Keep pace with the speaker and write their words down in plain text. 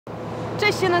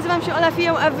Cześć, ja nazywam się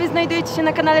Olafiją, a wy znajdujecie się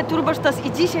na kanale Turbosztos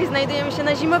i dzisiaj znajdujemy się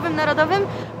na zimowym narodowym,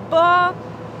 bo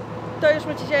to już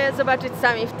musicie zobaczyć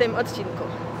sami w tym odcinku.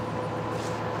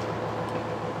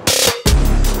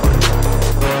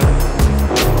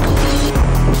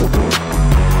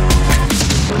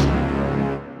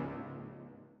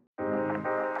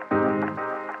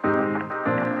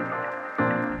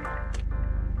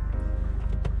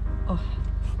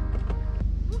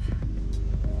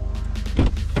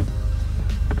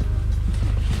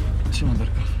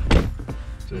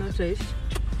 No cześć.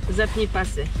 Zapnij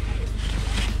pasy.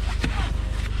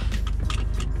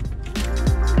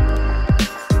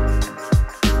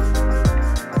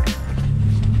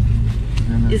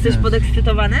 Jesteś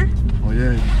podekscytowany?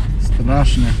 Ojej,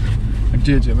 strasznie. A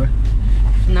gdzie jedziemy?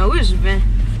 Na łyżwy.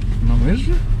 Na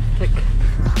łyżwy? Tak.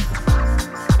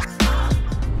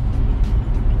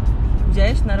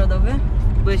 Widziałeś narodowy?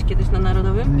 Byłeś kiedyś na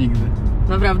narodowym? Nigdy.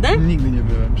 Naprawdę? Nigdy nie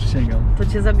byłem, przysięgam. To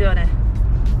cię zabiorę.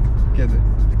 Kiedy?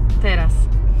 Teraz.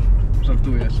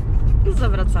 Żartujesz.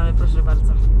 Zawracamy, proszę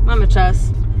bardzo. Mamy czas.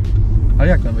 A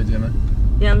jak tam będziemy?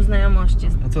 Ja mam znajomości.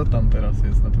 A co tam teraz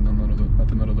jest na tym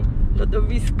narodowym?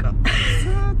 Lodowisko.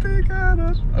 Co ty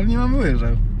gadasz? Ale nie mamy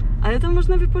łyżew. Ale to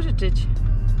można wypożyczyć.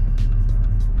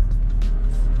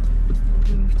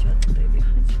 Bym chciała tutaj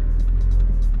wjechać.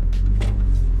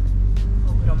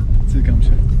 Ogrom. Cykam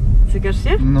się. Cykasz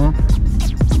się? No.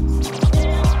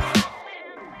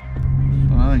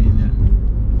 Fajnie.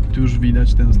 Tu już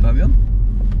widać ten stadion?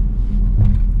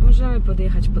 Możemy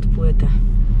podjechać pod płytę.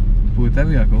 Płytę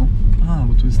jaką? A,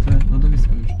 bo tu jest te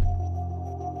lodowisko już.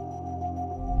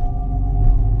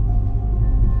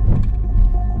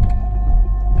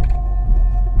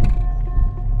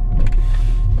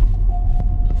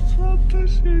 Co to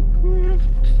się kurwa?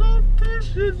 Co to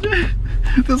się dzieje?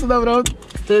 To co naprawdę?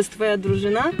 To jest twoja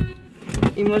drużyna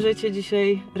i możecie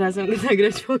dzisiaj razem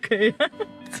zagrać w hokeja.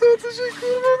 Co to się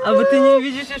kurwa? A bo ty nie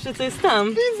widzisz jeszcze co jest tam.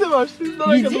 Widzę właśnie.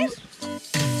 Widzisz?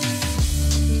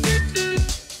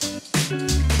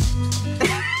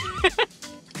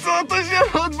 Co to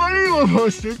się odwaliło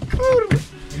właśnie? Kurde.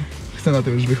 Chcę na to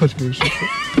już wychodźmy już.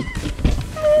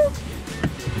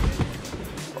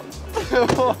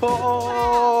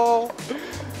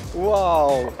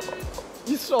 Wow.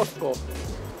 Mistrzostwo.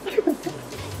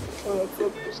 Co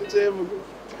tu się dzieje w ogóle?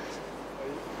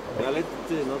 Ale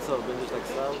ty, no co, będziesz tak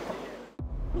stał?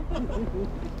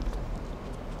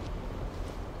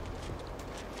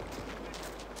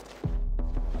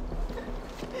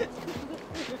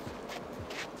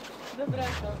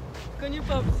 Zapraszam, tylko nie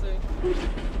popsuj.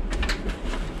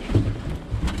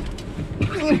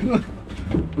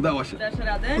 Udało się. Dasz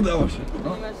radę? Udało się.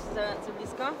 No. Nie masz za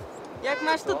blisko? Jak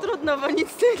masz to trudno, bo nic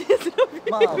z tym nie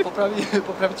zrobisz. Mam,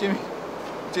 poprawicie mi.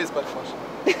 Gdzie jest parfasz?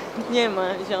 Nie ma,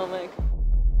 ziomek.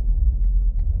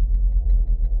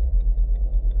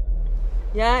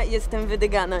 Ja jestem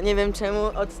wydygana, nie wiem czemu,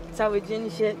 od cały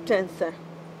dzień się częsę.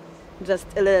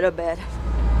 Just a little bit.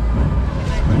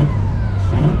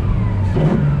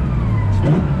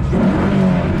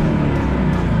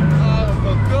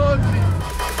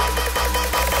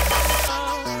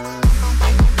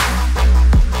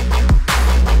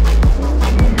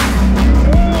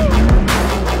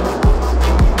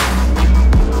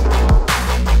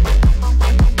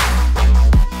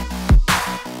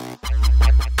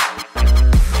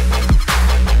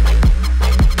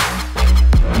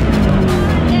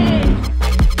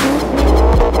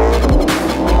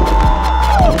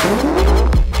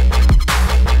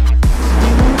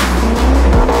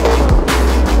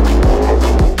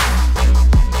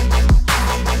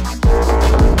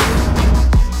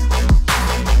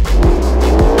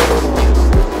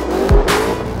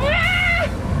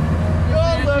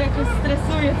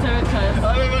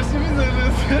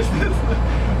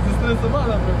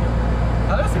 Zestresowana trochę.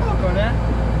 Ale spoko, nie?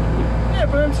 Nie,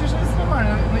 powiem ci, że jest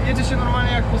normalnie. Jedzie się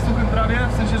normalnie jak po suchym prawie,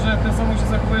 w sensie, że ten samochód się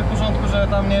zachowuje w porządku, że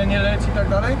tam nie leci i tak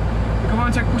dalej. Tylko w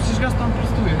momencie jak puścisz gaz, to on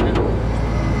prostuje, nie?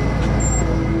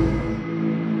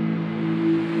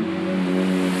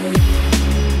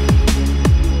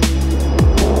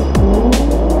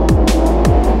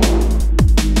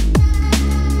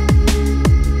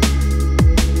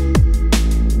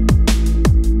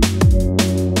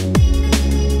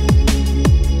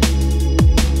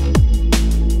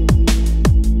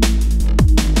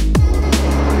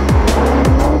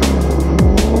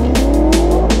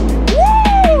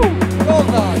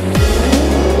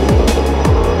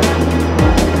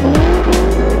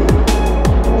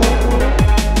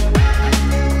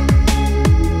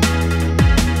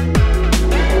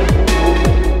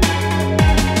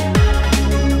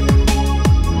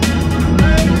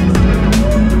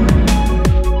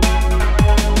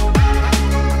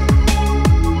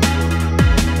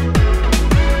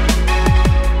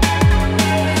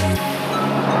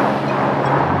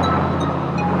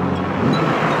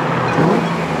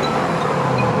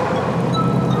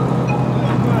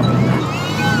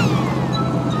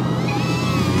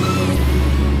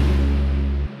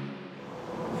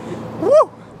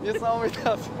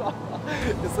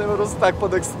 Jestem po prostu tak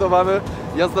podekscytowany.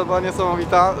 Jazda była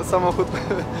niesamowita, samochód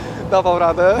dawał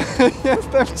radę.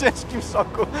 Jestem w ciężkim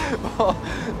szoku, bo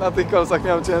na tych kolcach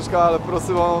miałem ciężko, ale po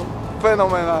prostu było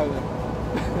fenomenalnie.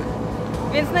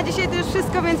 Więc na dzisiaj to już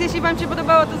wszystko, więc jeśli Wam się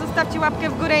podobało, to zostawcie łapkę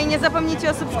w górę i nie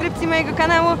zapomnijcie o subskrypcji mojego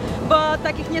kanału, bo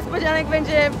takich niespodzianek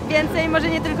będzie więcej, może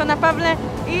nie tylko na Pawle.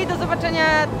 I do zobaczenia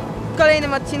w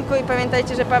kolejnym odcinku i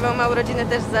pamiętajcie, że Paweł ma urodziny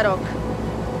też za rok.